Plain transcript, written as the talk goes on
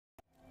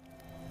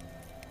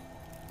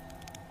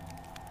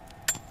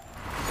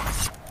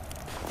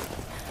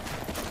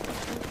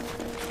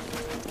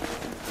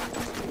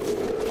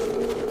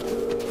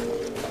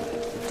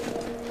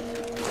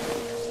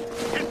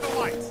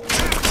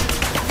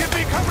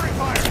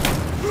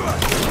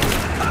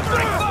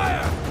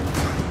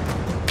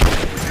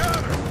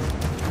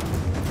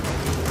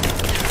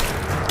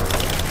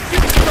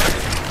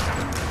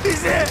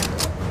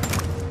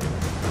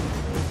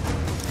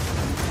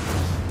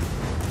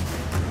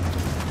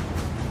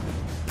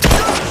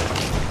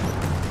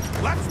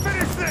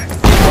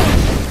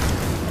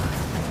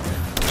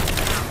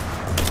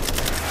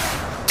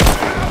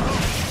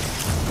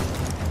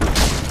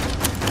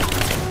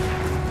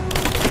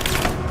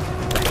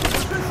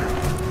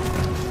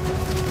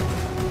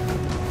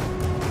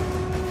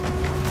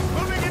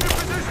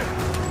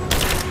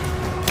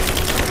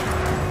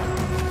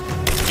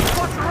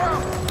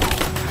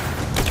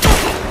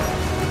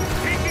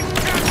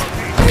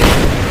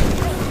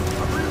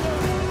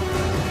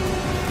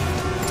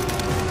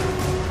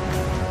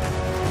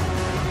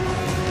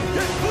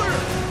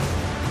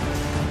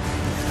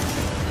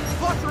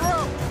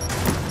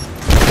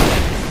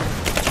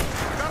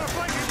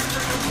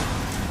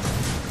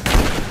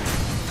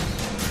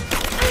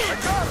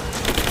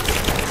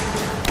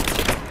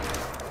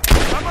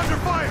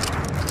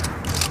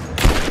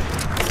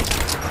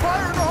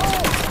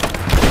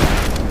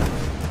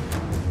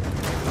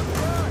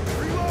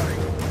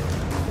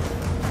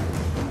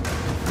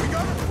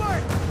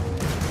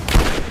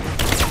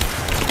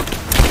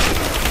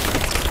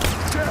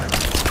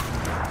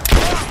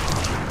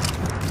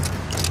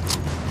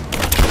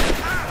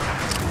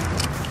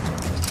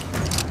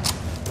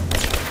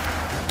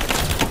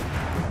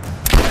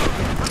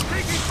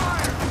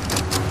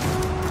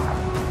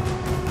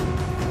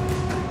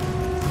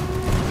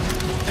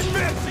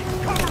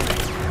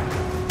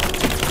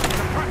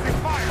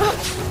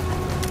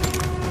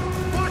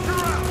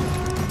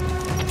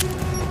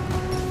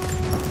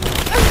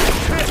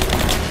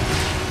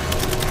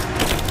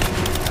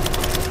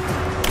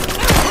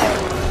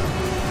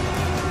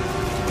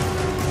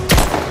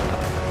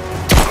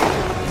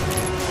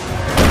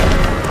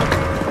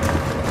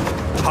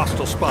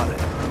spotted.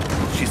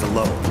 She's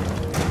alone.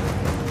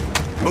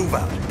 Move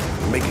out.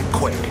 Make it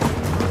quick.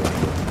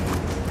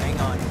 Hang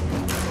on.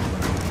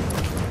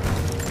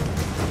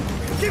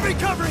 Give me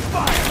covering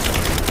fire!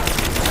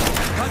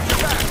 Cut your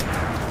back!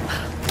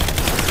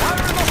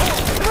 Fire in the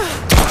hole!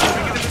 Take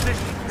it in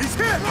position. He's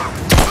hit!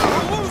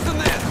 We're losing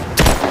this!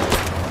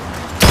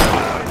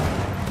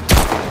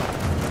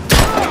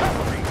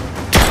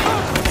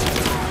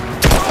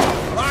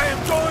 I am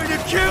going to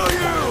kill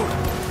you!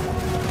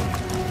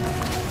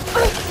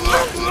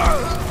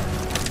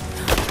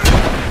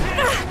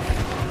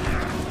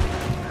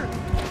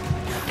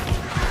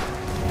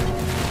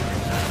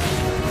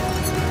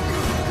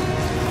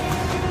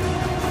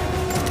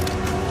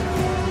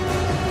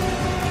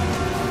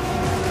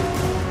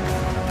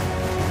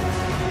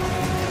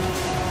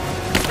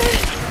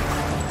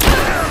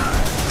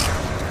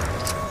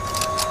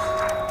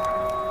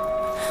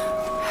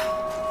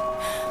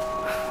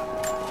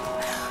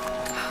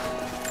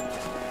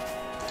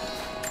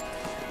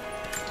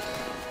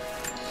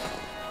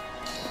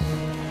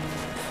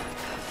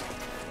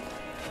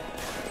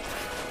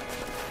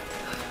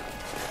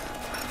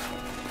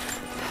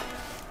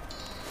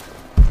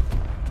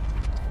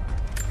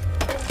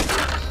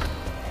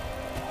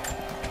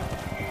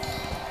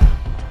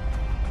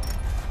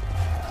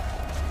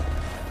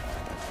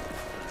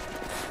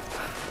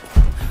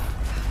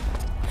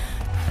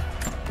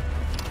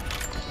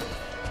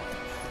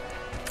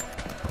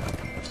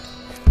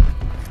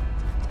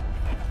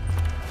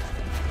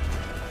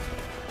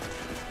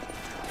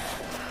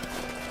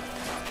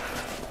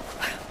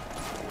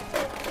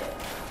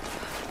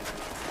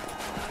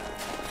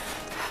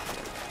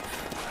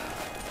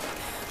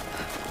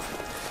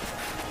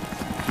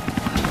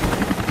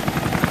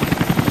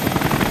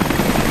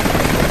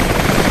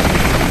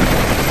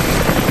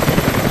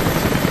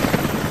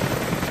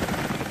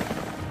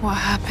 What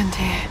happened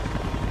here?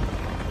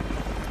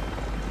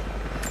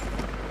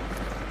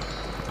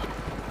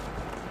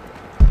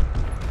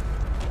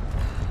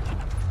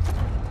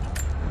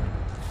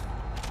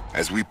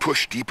 As we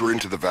push deeper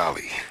into the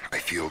valley, I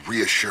feel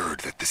reassured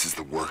that this is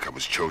the work I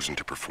was chosen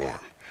to perform.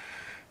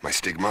 My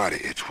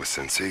stigmata itch with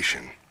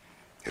sensation.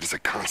 It is a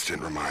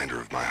constant reminder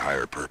of my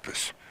higher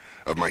purpose,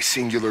 of my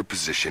singular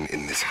position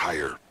in this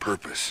higher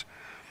purpose.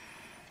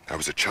 I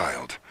was a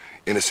child,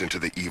 innocent to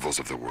the evils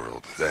of the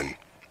world. Then,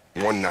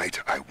 one night,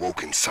 I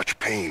woke in such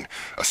pain,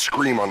 a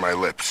scream on my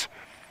lips.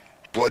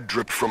 Blood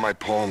dripped from my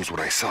palms when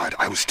I saw it.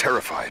 I was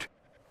terrified.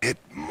 It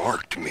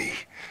marked me.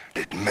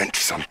 It meant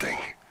something.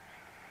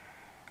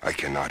 I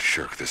cannot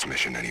shirk this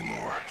mission any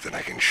more than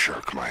I can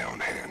shirk my own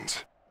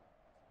hands.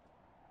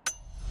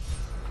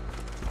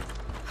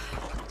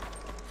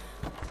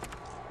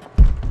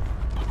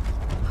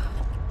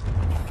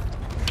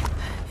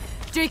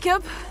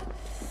 Jacob,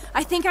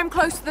 I think I'm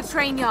close to the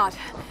train yard.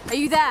 Are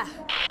you there?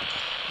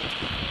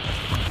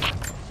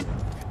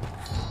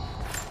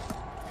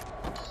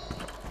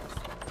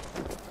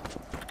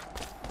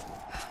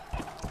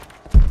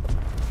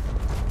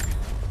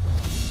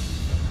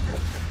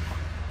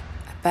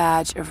 A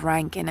badge of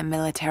rank in a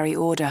military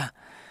order.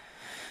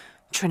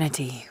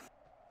 Trinity.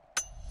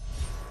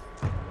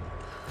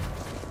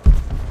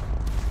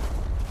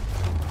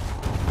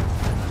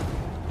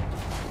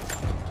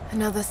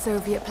 Another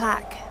Soviet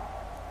plaque.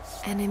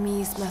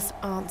 Enemies must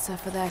answer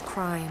for their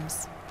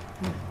crimes.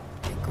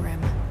 Bit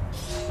grim.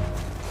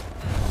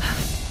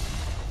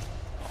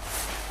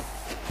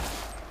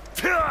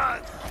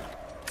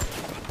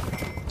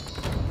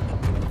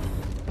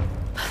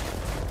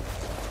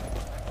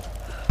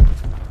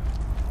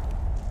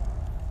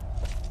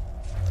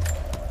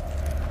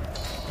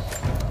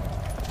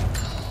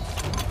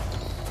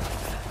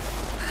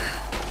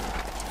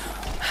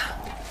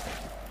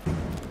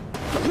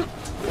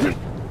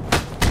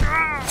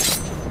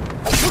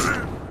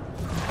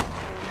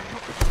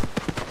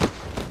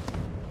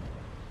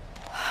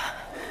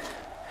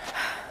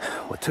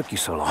 What took you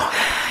so long?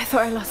 I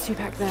thought I lost you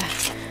back there.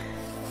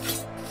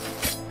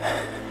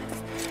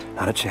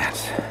 Not a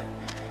chance.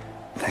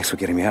 Thanks for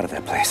getting me out of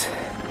that place.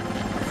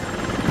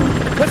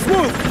 Let's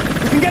move!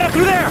 We can get up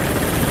through there!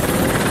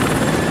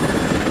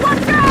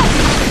 Watch out!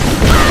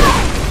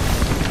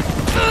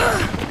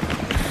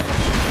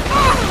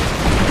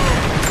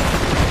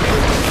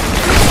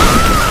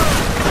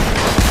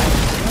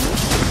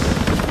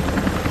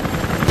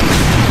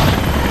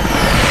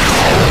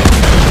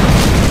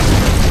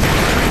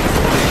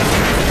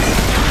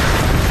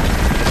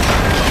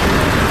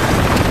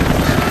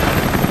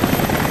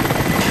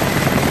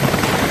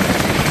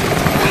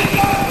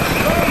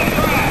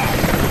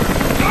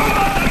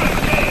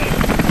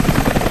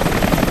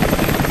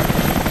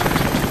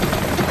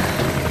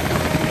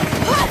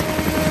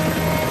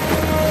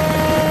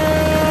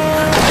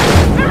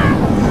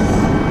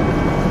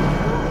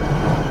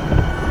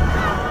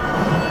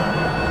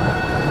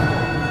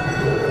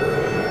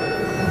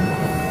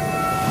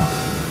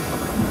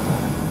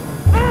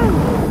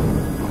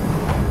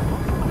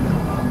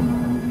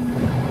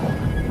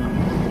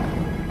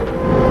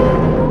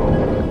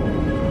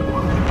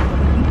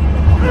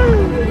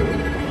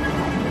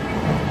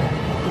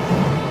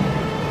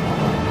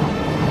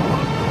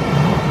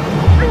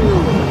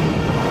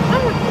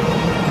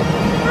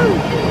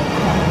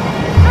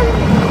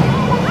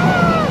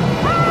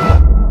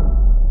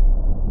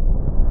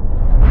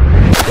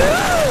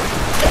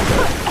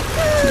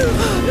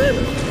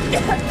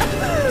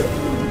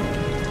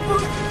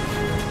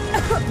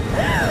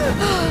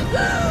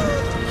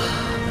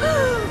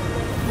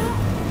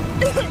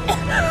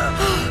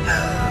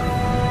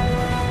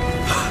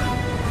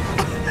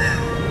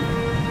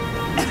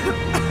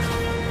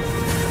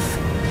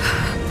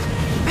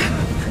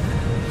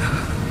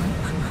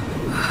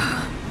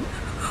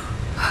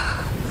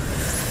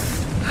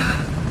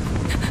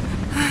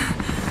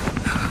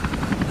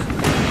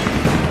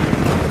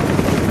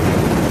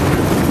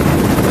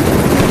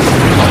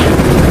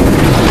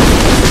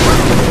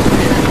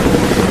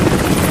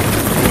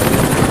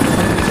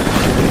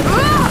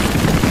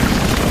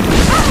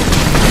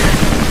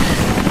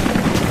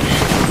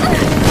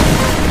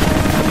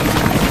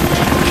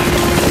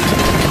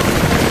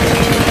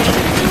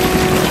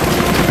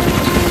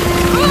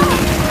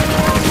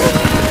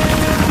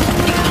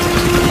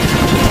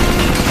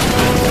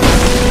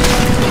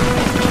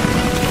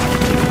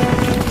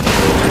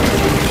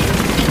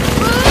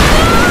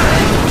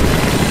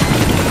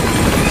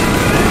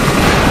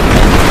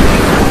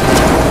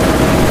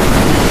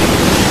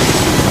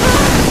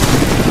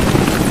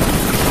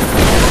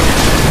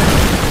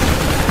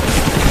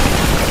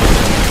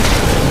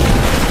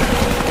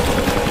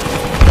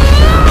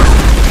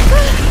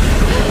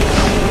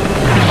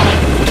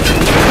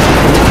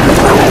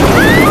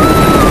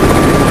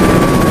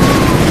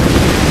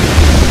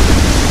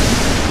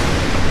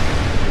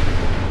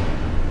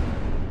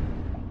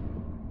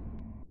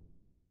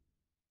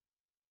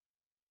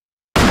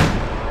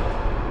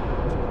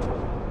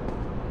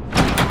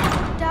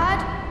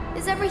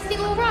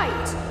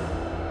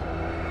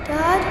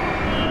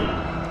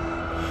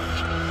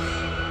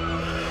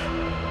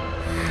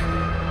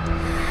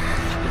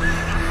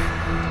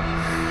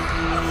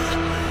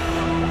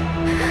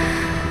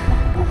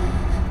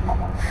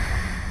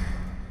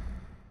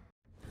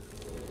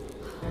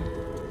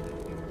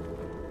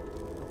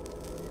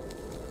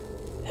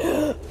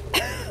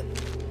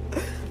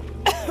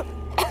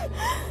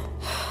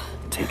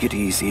 Take it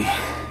easy.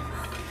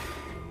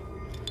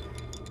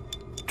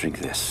 Drink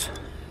this.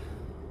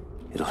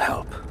 It'll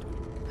help.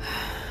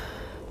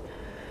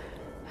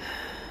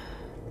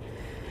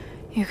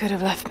 You could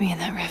have left me in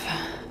that river.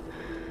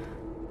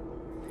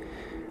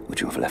 Would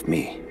you have left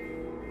me?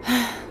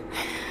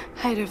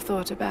 I'd have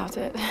thought about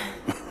it.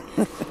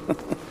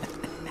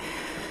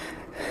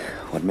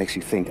 What makes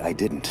you think I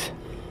didn't?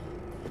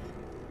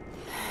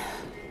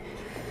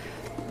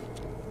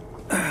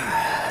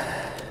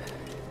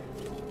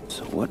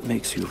 So what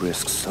makes you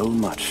risk so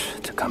much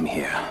to come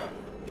here?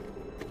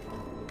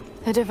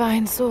 The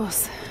divine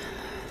source.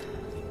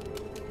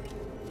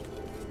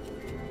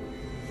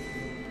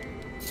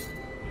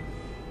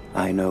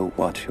 I know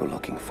what you're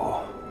looking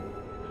for.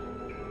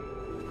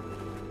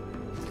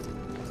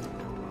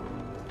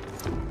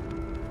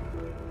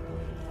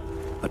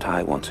 But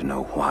I want to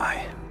know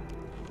why.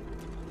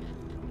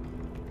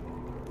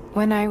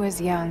 When I was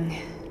young,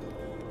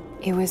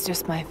 it was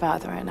just my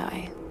father and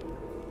I.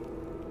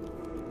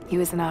 He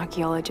was an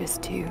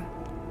archaeologist too.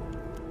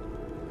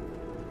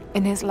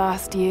 In his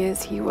last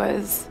years, he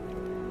was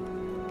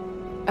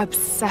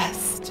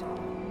obsessed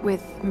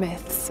with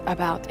myths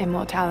about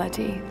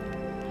immortality.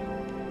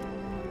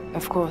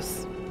 Of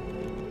course,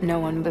 no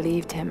one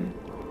believed him,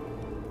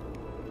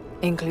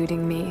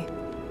 including me.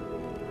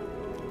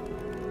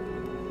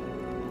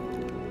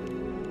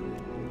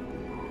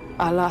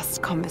 Our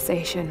last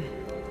conversation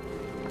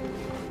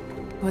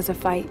was a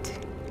fight.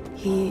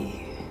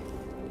 He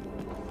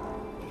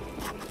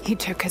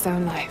took his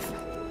own life.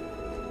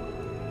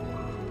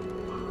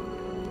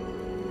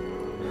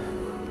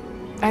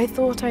 I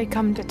thought I'd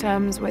come to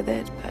terms with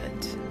it,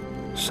 but...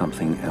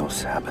 Something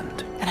else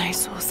happened. And I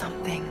saw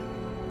something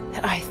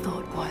that I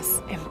thought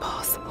was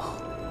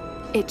impossible.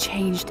 It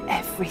changed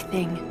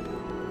everything.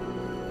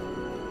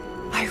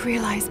 I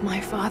realized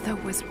my father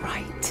was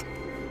right.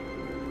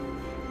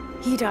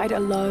 He died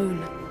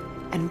alone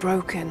and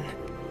broken.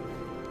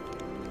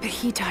 But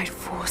he died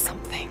for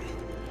something.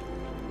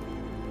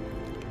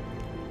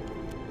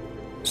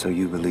 So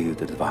you believe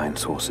the divine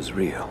source is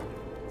real?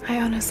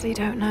 I honestly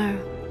don't know.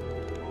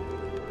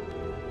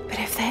 But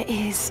if there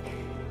is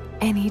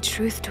any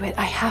truth to it,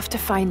 I have to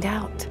find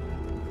out.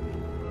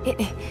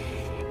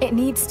 It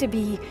needs to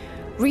be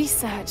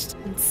researched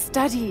and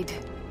studied.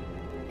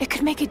 It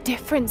could make a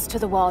difference to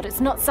the world.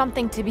 It's not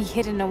something to be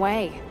hidden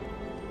away.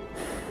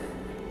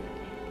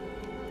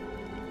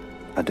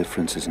 A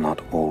difference is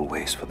not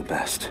always for the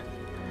best.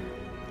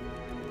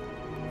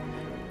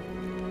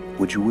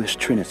 Would you wish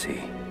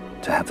Trinity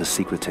to have the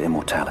secret to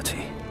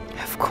immortality?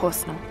 Of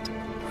course not.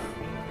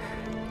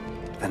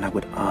 Then I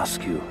would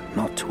ask you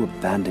not to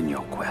abandon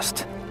your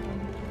quest,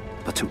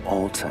 but to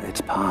alter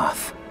its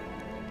path.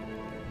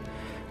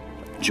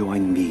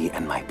 Join me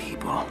and my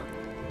people.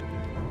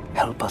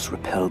 Help us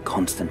repel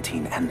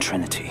Constantine and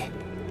Trinity.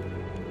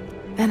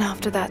 Then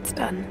after that's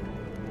done,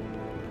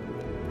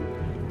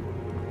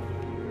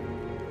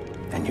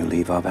 and you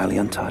leave our valley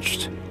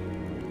untouched.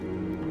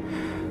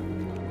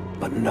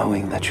 But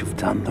knowing that you've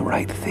done the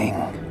right thing.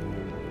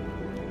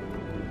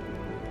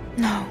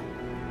 No.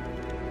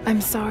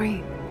 I'm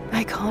sorry.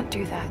 I can't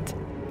do that.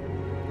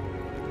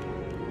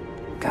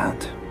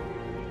 Can't.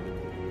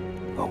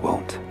 Or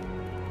won't.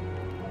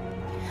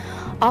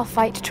 I'll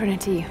fight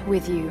Trinity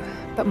with you,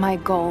 but my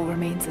goal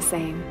remains the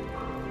same.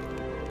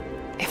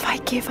 If I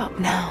give up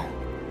now...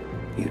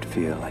 You'd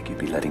feel like you'd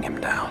be letting him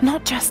down.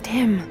 Not just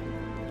him.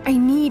 I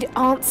need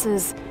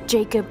answers,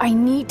 Jacob. I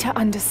need to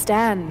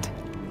understand.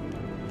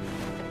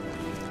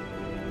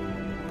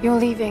 You're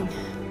leaving.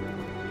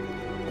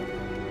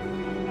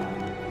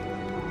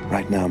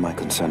 Right now, my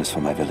concern is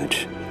for my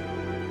village.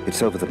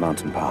 It's over the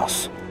mountain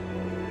pass.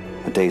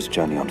 A day's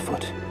journey on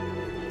foot.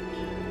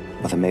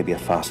 But there may be a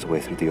faster way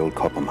through the old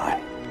copper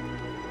mine.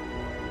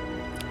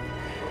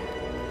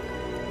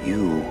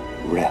 You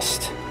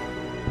rest.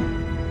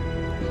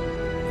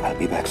 I'll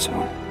be back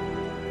soon.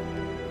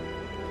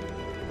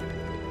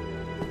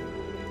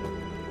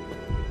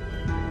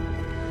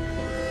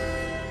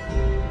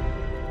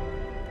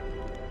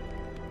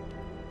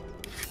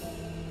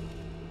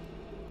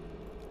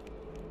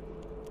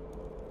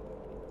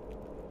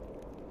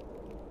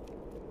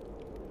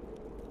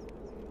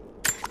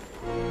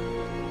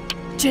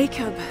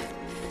 Jacob,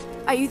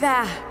 are you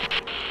there?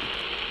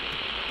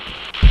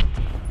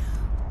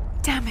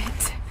 Damn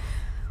it.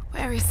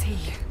 Where is he?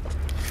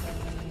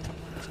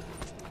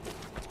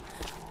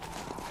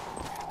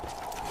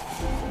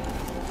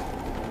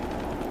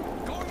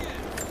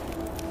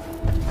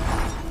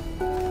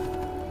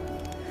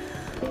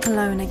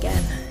 Alone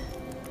again.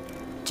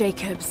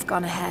 Jacob's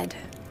gone ahead.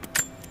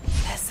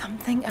 There's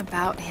something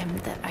about him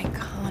that I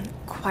can't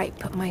quite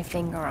put my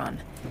finger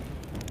on.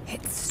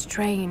 It's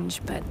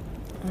strange, but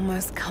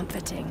almost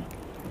comforting.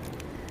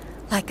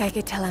 Like I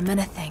could tell him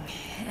anything,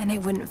 and it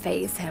wouldn't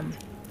faze him.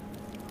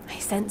 I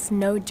sense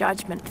no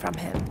judgment from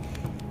him.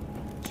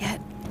 Yet,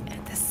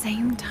 at the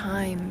same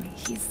time,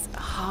 he's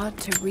hard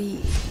to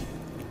read.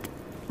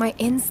 My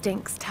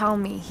instincts tell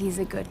me he's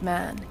a good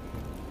man.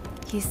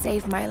 He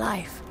saved my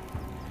life.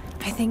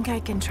 I think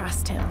I can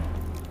trust him,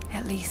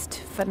 At least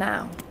for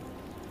now.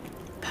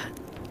 But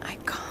I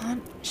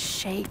can't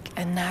shake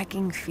a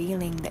nagging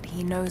feeling that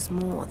he knows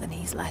more than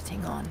he's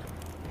letting on.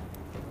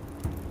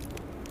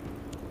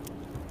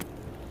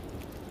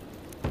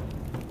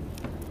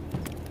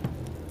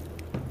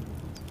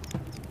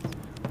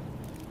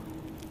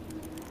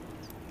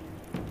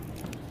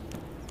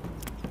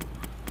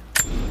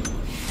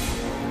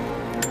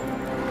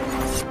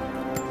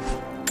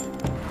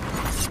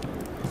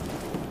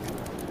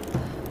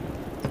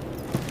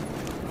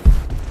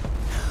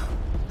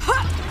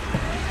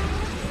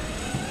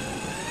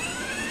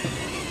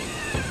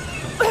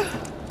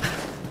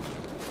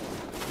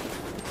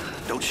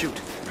 Don't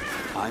shoot.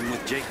 I'm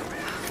with Jacob.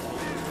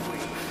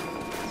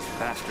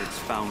 Bastards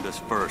found us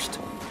first.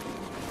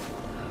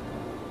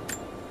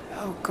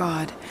 Oh,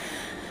 God.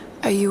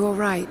 Are you all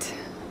right?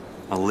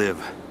 I'll live.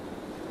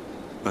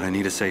 But I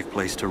need a safe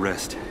place to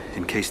rest,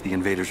 in case the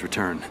invaders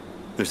return.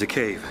 There's a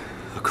cave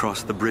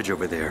across the bridge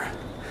over there.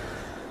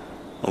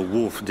 A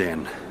wolf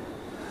den.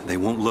 They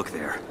won't look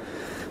there.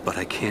 But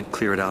I can't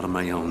clear it out on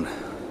my own.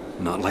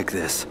 Not like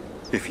this.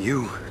 If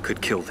you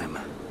could kill them,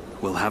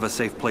 we'll have a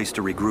safe place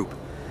to regroup.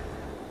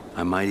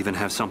 I might even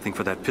have something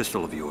for that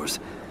pistol of yours.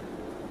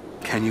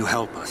 Can you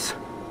help us?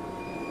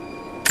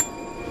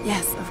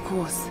 Yes, of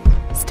course.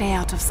 Stay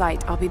out of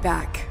sight. I'll be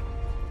back.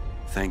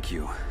 Thank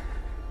you.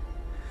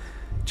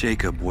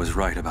 Jacob was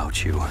right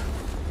about you.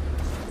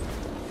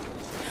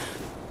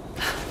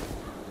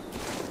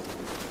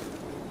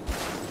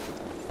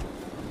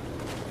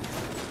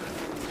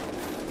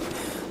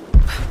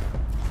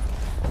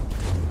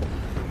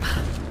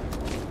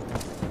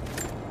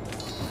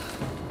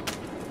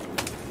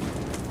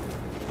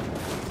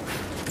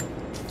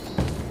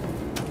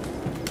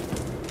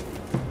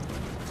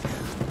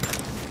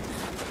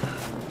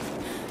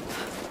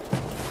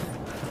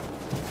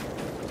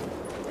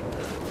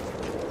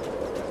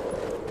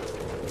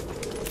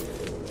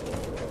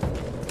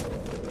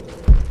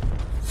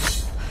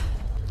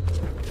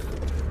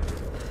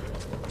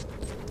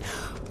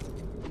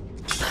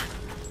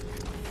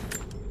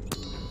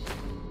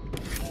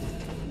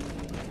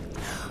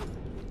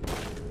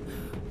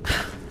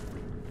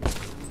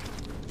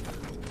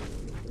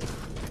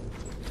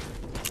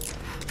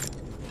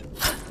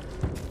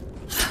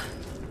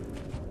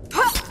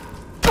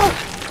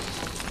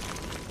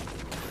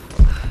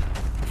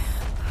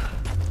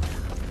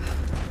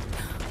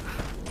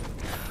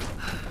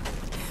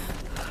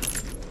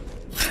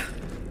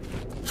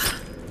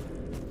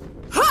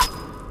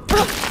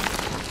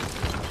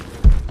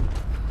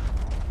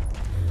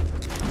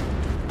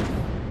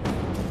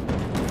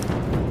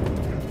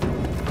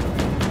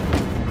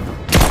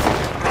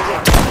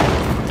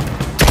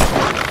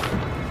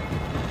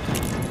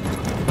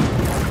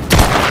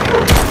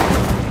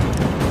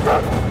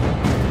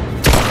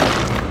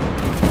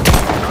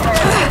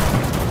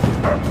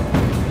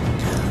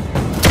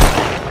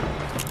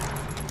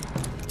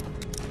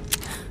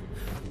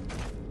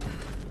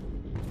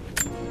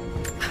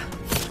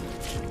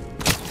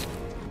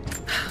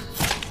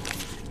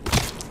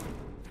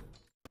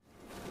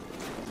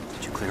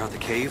 Clear out the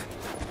cave?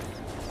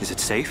 Is it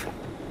safe?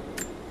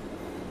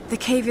 The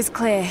cave is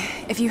clear.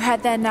 If you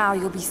head there now,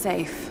 you'll be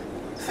safe.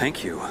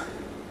 Thank you.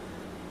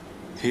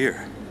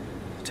 Here,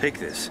 take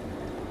this.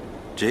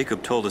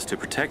 Jacob told us to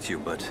protect you,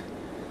 but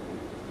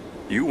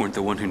you weren't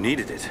the one who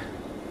needed it.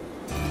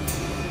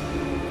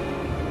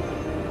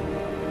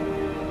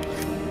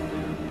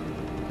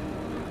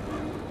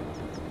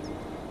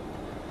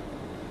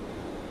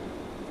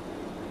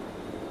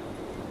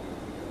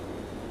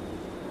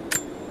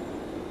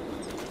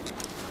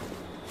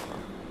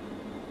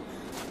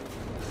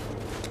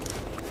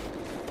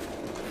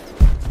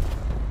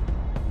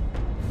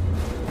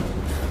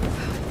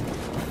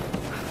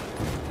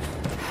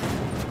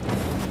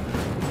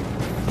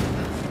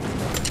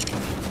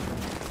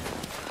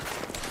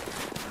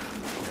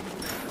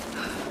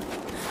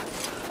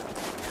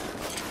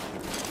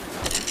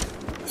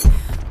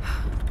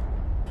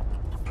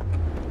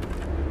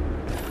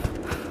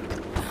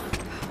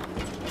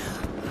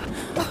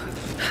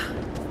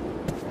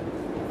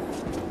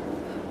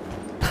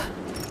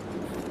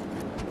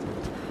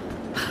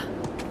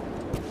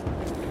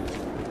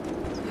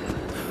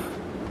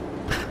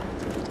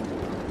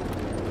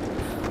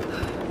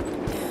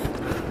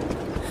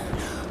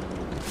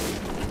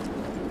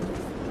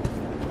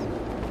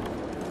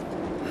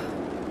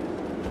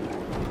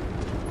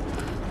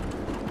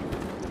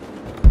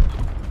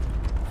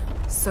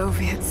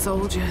 Soviet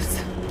soldiers.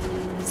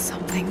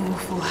 Something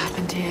awful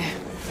happened here.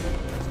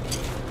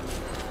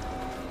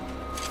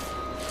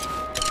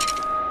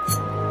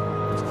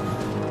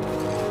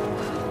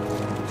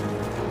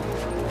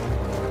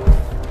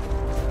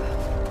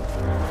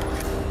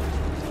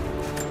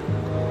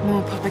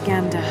 More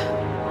propaganda.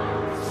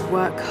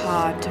 Work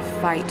hard to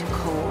fight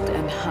cold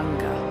and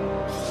hunger.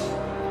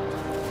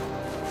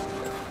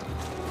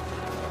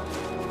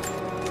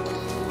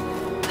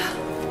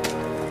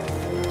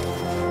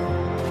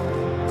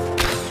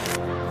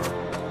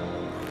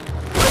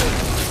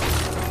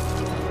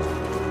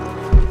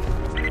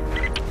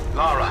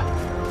 Lara,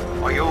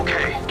 are you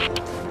okay?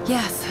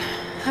 Yes,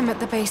 I'm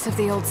at the base of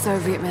the old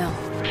Soviet mill.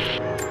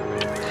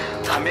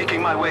 I'm making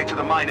my way to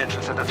the mine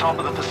entrance at the top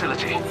of the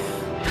facility.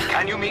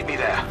 Can you meet me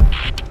there?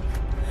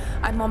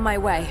 I'm on my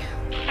way.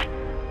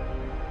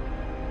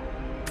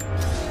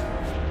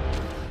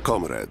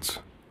 Comrades,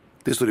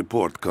 this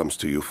report comes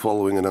to you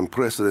following an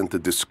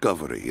unprecedented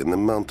discovery in the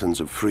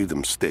mountains of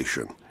Freedom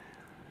Station.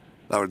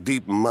 Our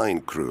deep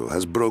mine crew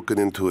has broken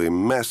into a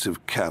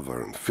massive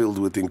cavern filled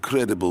with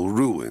incredible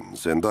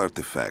ruins and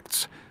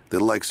artifacts, the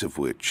likes of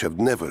which have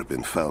never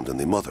been found in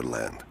the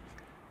motherland.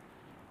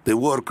 The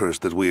workers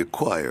that we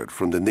acquired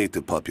from the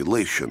native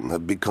population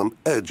have become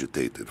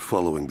agitated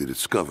following the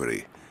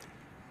discovery.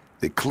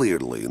 They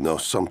clearly know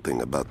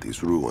something about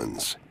these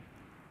ruins.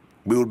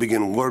 We will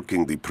begin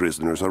working the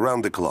prisoners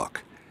around the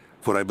clock,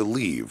 for I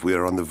believe we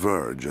are on the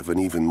verge of an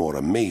even more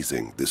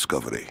amazing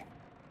discovery.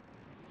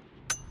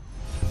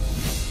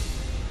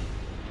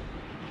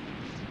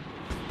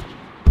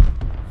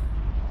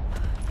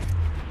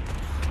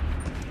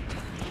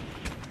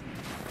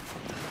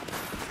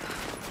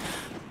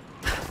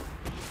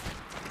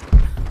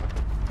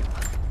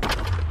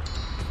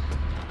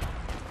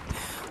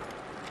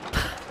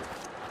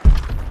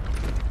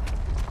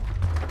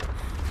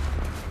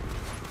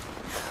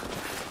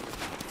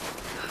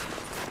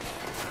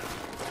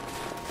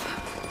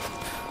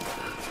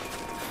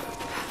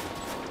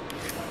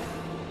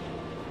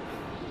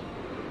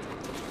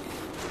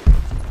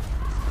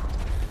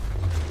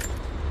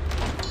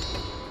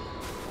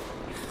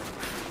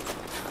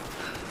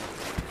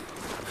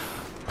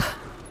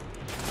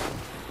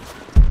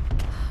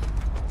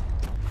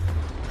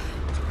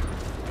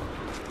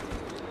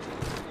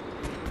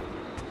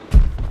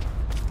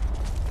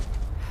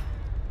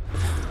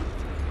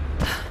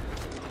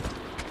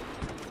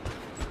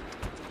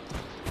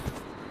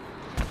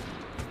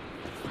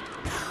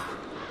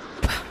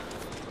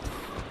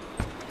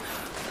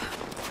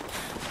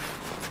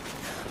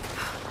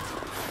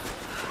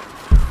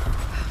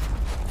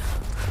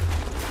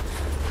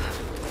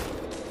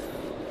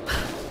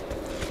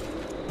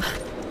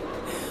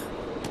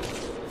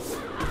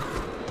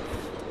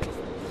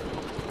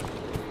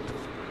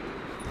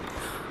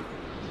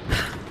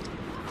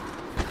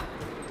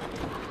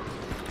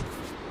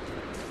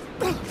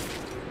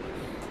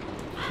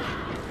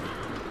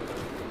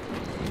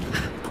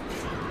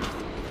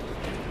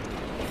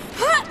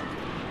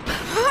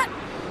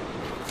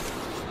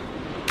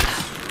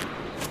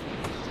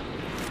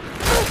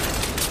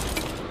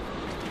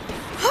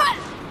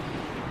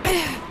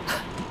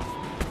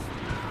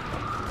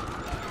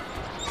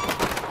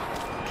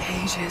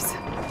 Cages.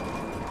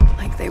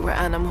 Like they were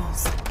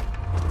animals.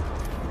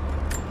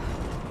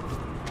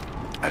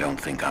 I don't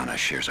think Anna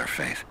shares our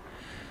faith.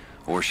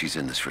 Or she's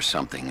in this for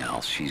something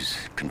else. She's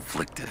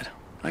conflicted.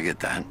 I get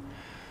that.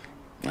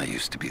 I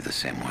used to be the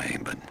same way,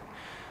 but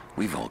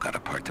we've all got a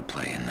part to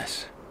play in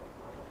this.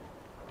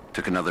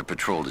 Took another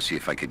patrol to see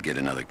if I could get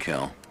another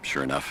kill.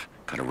 Sure enough,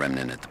 caught a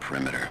remnant at the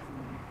perimeter.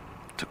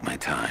 Took my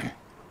time.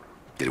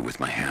 Did it with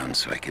my hands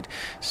so I could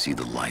see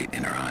the light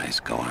in her eyes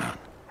go out.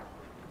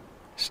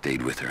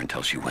 Stayed with her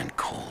until she went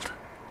cold.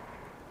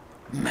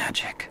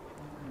 Magic.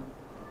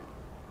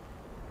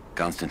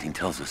 Constantine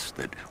tells us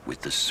that with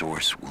the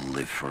Source we'll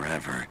live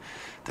forever,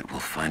 that we'll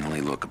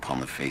finally look upon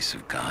the face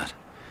of God.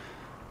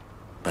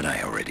 But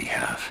I already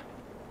have.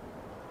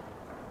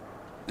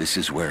 This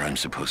is where I'm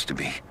supposed to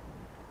be.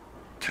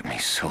 Took me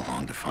so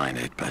long to find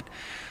it, but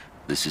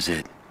this is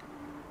it.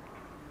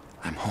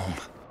 I'm home.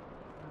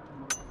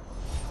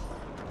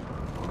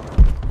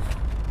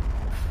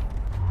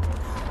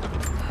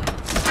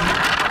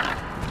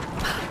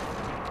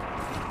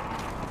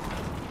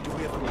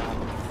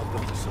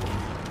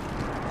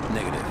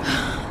 Negative.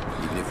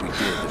 Even if we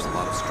did, there's a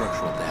lot of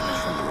structural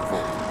damage from the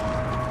revolt.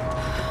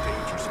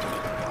 Dangerous to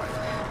the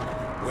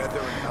fire.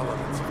 Weather and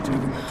elements have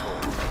taken their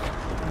toll.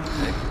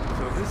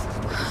 So this is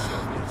where the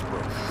Soviets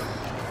broke.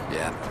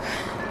 Yeah.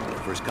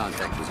 First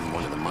contact was in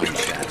one of the mine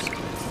shafts.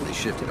 They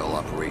shifted all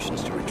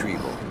operations to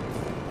retrieval.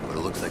 But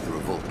it looks like the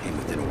revolt came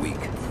within a week.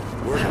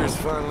 Workers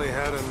finally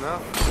had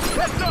enough.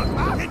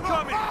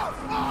 Incoming!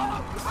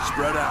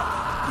 Spread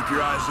out. Keep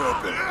your eyes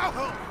open.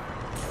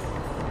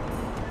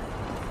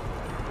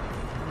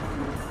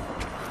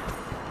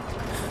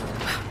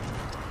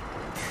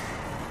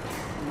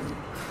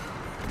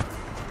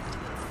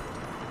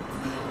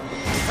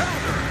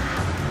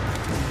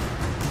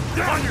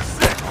 On your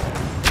six!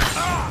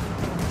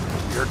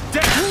 You're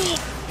dead!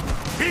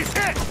 He's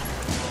hit!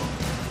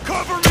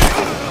 Cover me!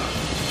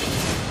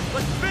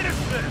 Let's finish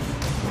this!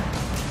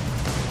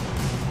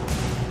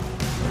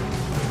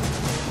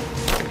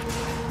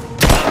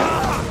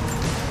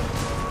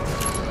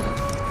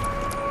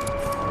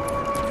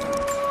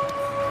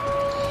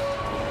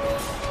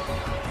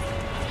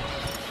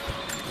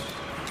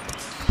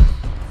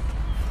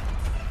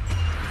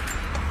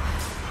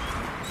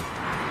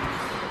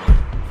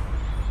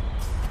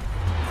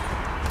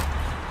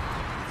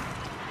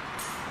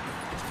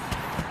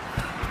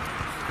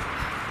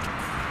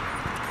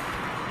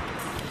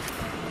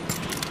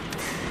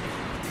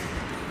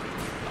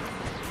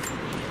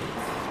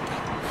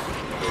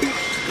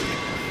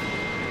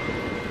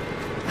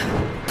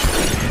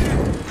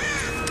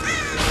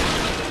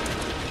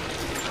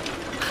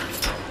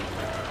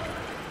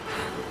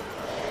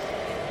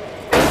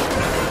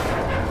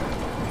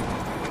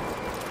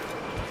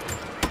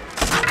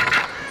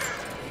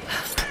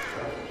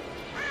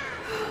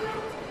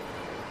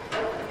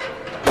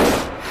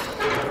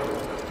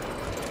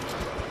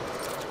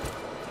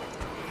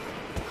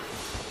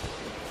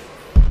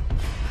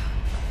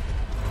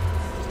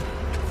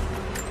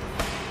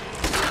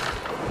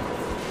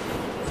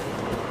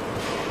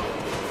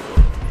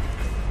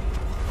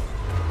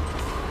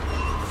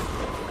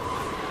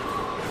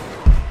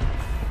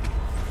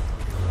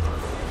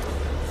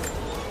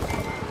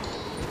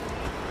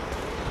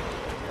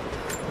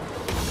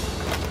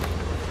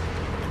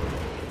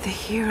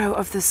 hero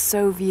of the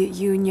Soviet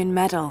Union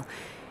Medal.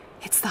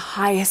 It's the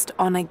highest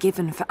honor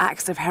given for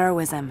acts of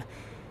heroism.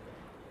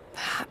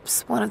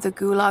 Perhaps one of the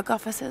Gulag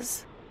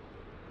officers?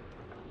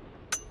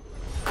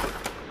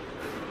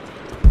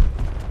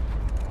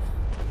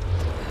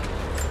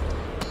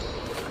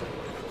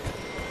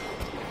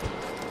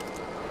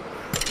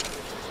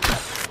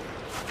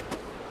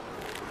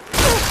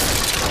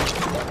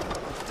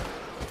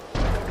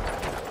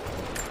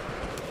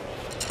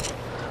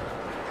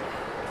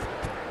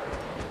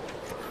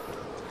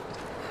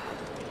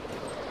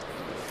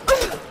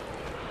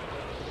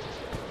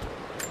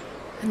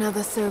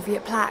 Another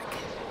Soviet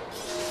plaque.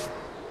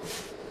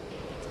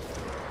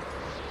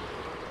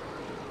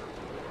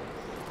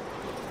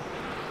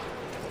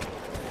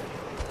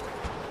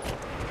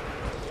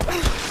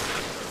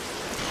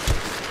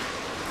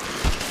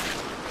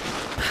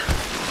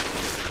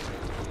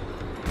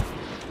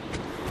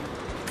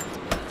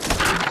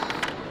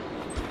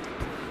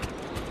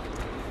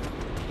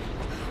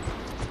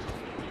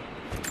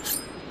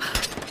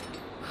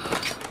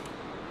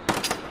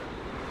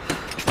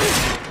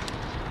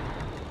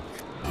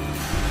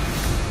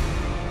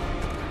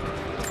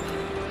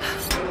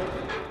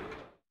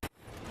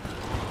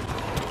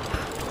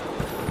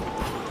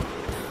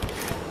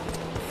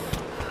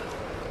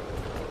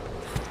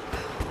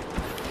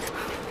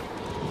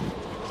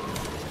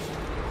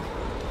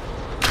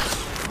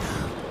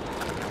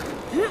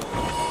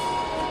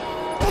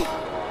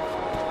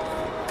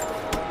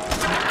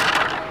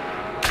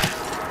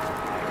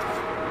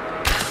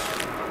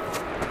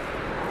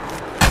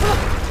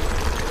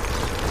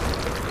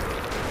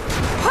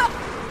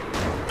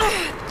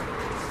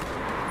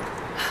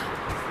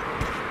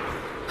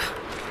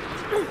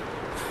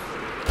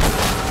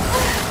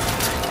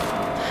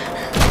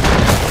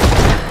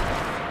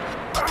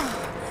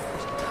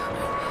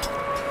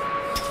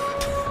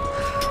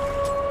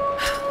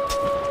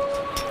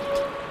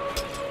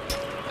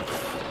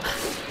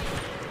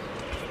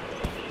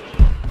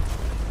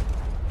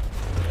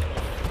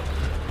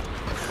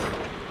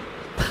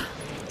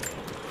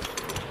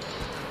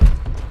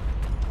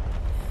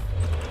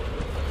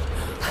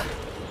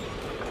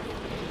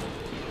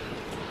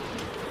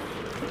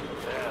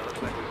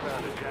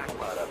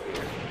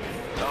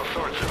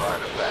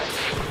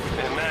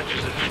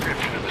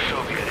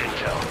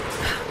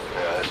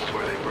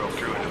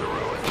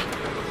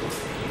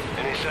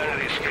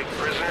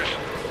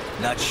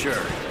 Not sure.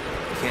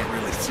 Can't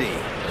really see.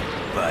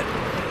 But...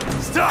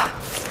 Stop!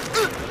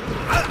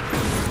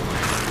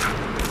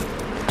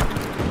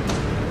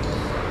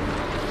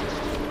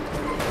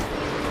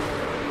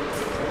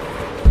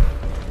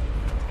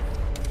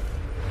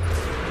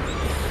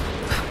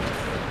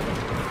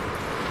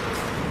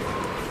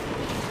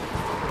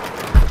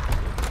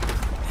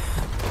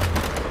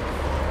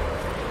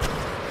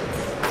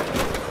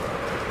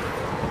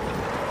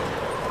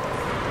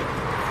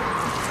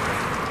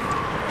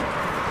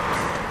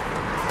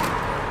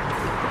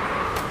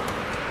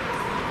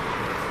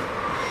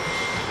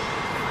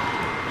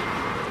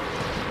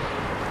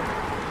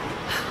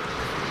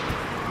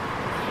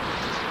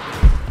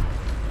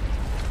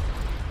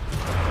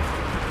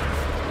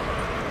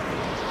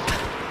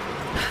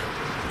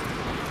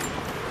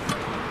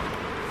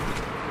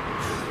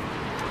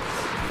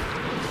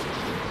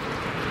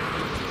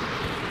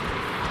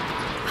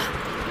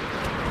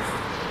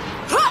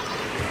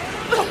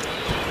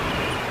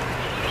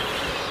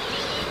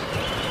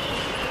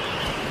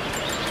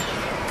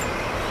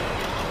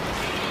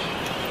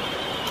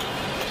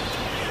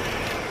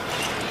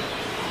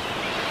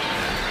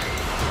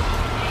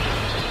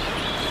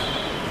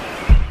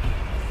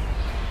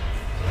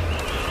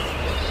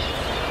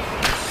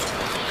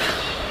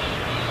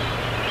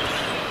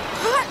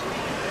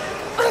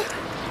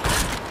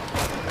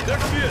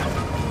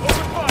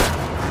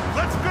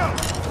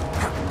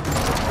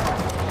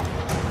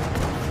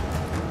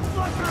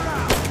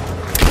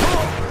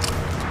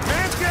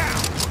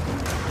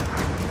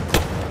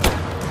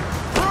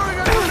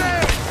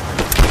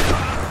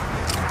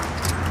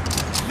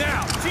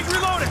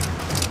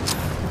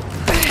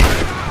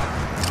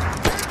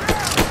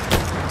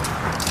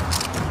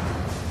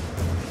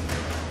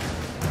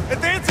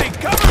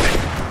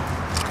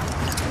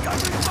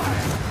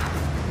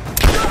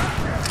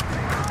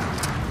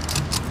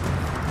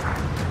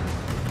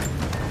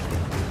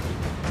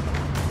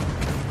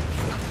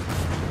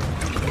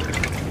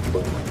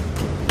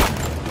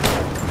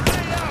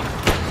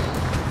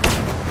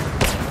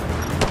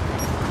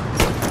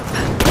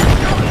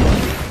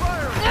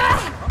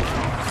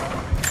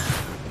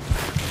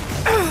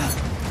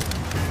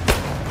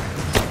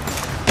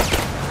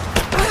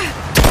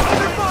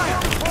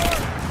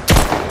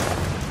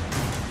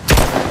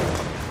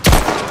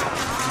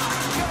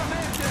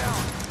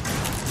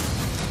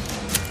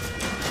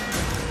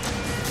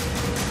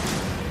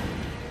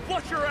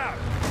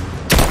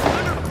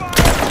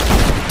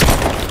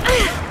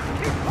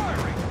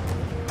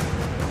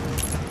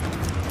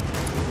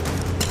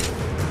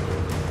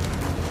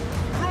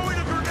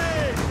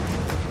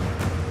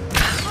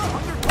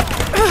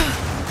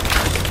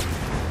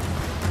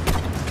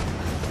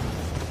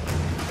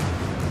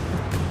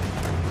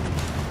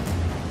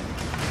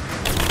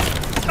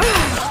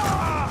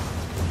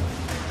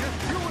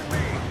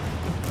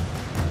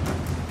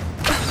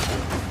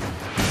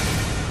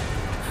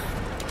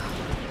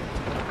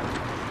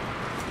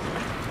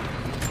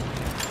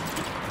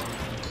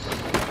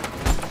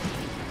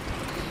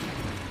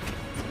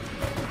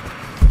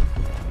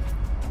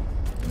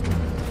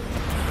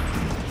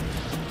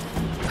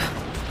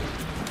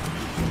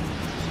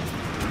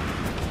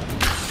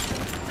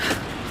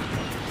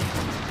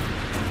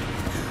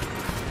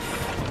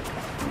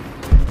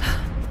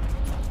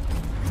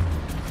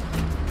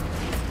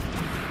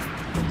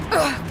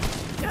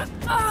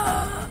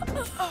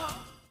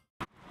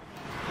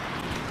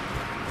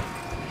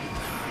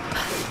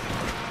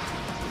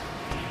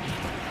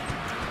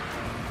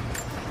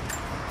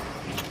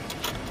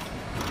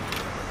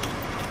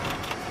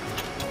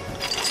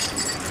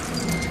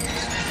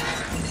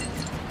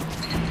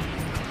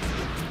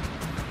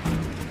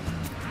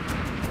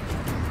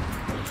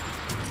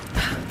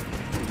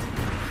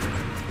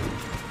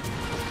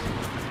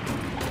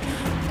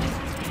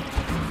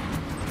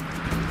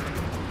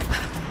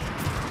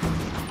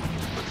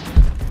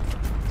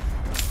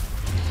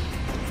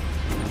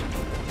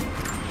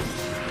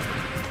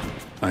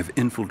 I've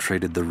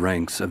infiltrated the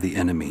ranks of the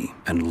enemy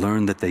and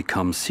learned that they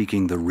come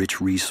seeking the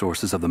rich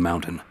resources of the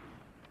mountain.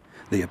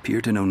 They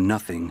appear to know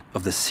nothing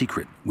of the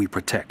secret we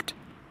protect.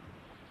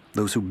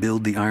 Those who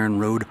build the Iron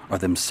Road are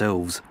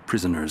themselves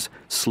prisoners,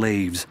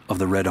 slaves of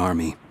the Red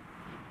Army.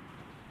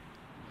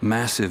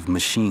 Massive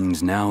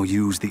machines now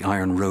use the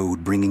Iron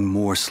Road, bringing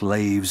more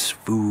slaves,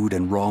 food,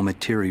 and raw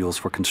materials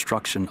for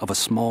construction of a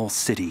small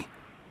city.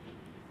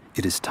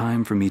 It is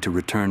time for me to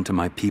return to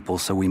my people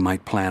so we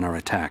might plan our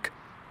attack.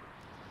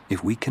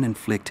 If we can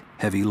inflict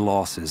heavy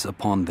losses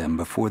upon them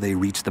before they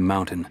reach the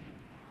mountain,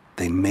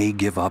 they may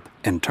give up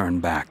and turn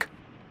back.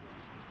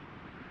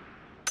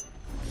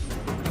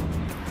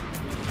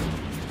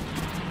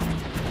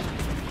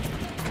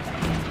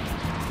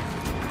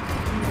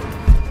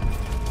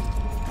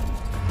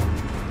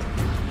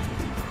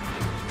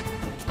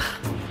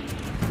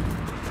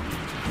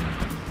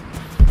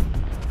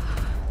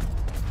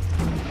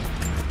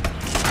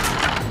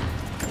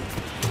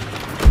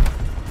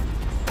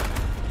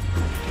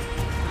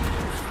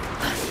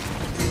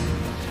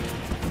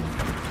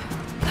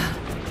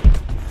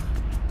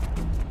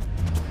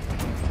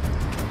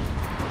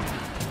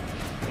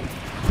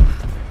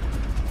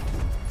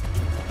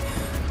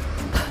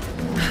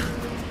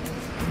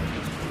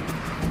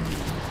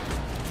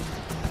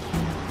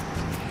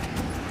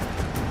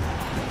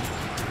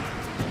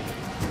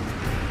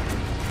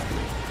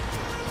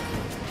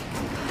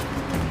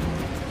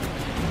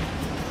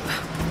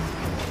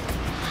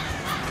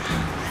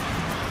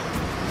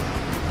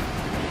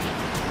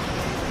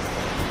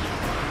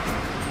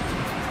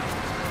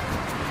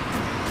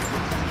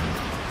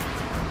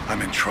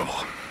 I'm in trouble.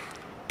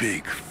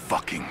 Big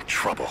fucking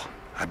trouble.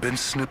 I've been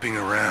snooping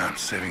around,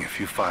 saving a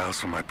few files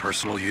for my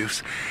personal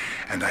use,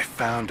 and I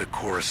found a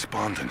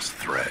correspondence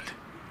thread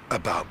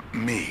about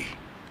me.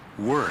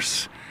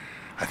 Worse,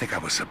 I think I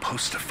was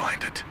supposed to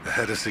find it. The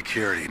head of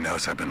security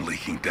knows I've been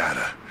leaking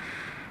data.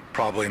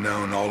 Probably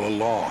known all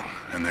along,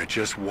 and they're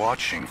just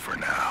watching for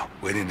now,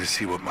 waiting to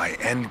see what my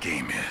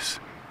endgame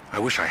is. I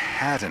wish I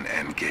had an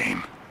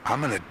endgame.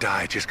 I'm gonna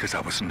die just because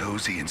I was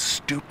nosy and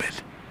stupid.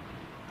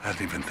 I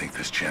don't even think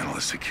this channel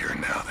is secure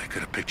now. They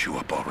could have picked you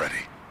up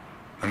already.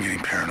 I'm getting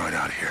paranoid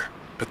out here.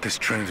 But this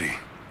Trinity,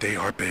 they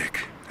are big,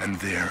 and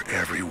they're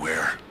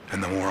everywhere.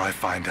 And the more I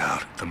find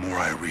out, the more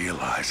I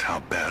realize how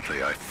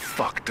badly I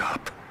fucked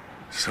up.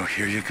 So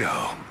here you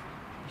go.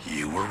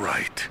 You were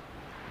right.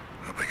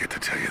 Hope I get to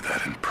tell you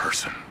that in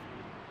person.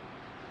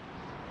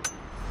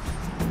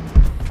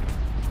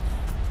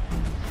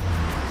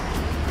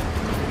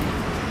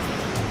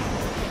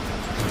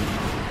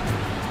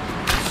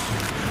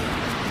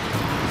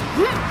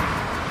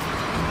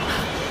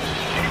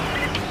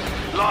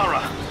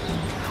 Lara,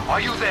 are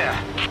you there?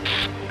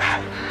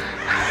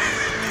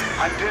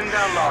 I'm pinned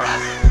down, Lara.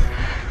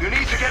 You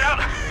need to get out.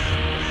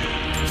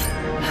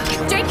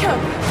 Jacob!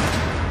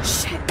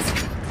 Shit.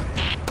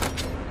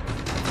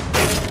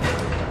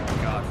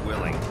 God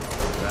willing.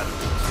 That'd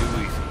be too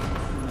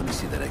easy. Let me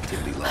see that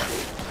activity log.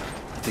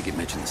 I think it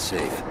mentioned the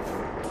safe.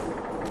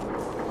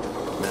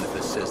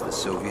 Manifest says the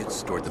Soviets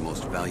stored the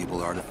most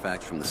valuable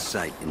artifacts from the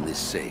site in this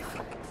safe.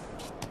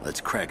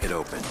 Let's crack it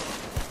open.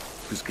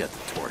 Who's got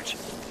the torch?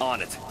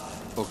 On it.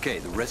 Okay,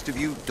 the rest of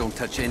you, don't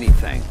touch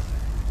anything.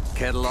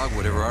 Catalog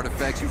whatever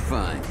artifacts you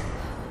find.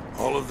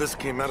 All of this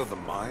came out of the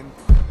mine?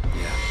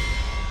 Yeah.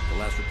 The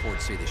last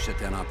reports say they shut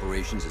down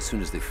operations as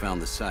soon as they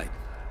found the site.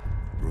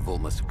 The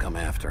revolt must have come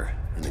after,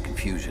 in the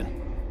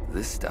confusion.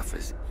 This stuff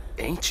is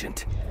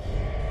ancient.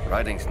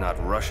 Writing's not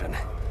Russian.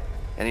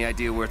 Any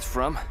idea where it's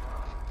from?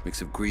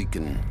 Mix of Greek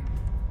and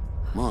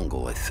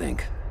Mongol, I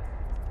think.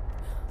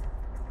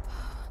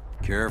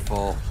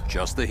 Careful,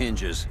 just the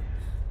hinges.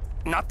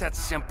 Not that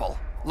simple.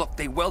 Look,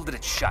 they welded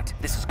it shut.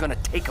 This is gonna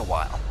take a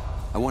while.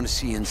 I want to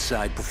see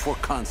inside before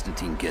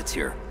Constantine gets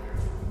here.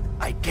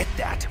 I get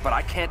that, but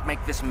I can't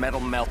make this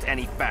metal melt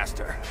any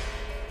faster.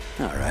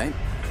 All right.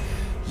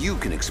 You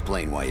can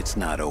explain why it's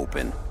not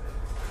open.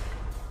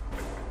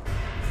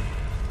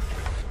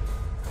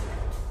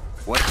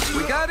 What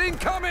we got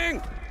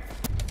incoming?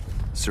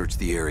 Search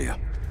the area.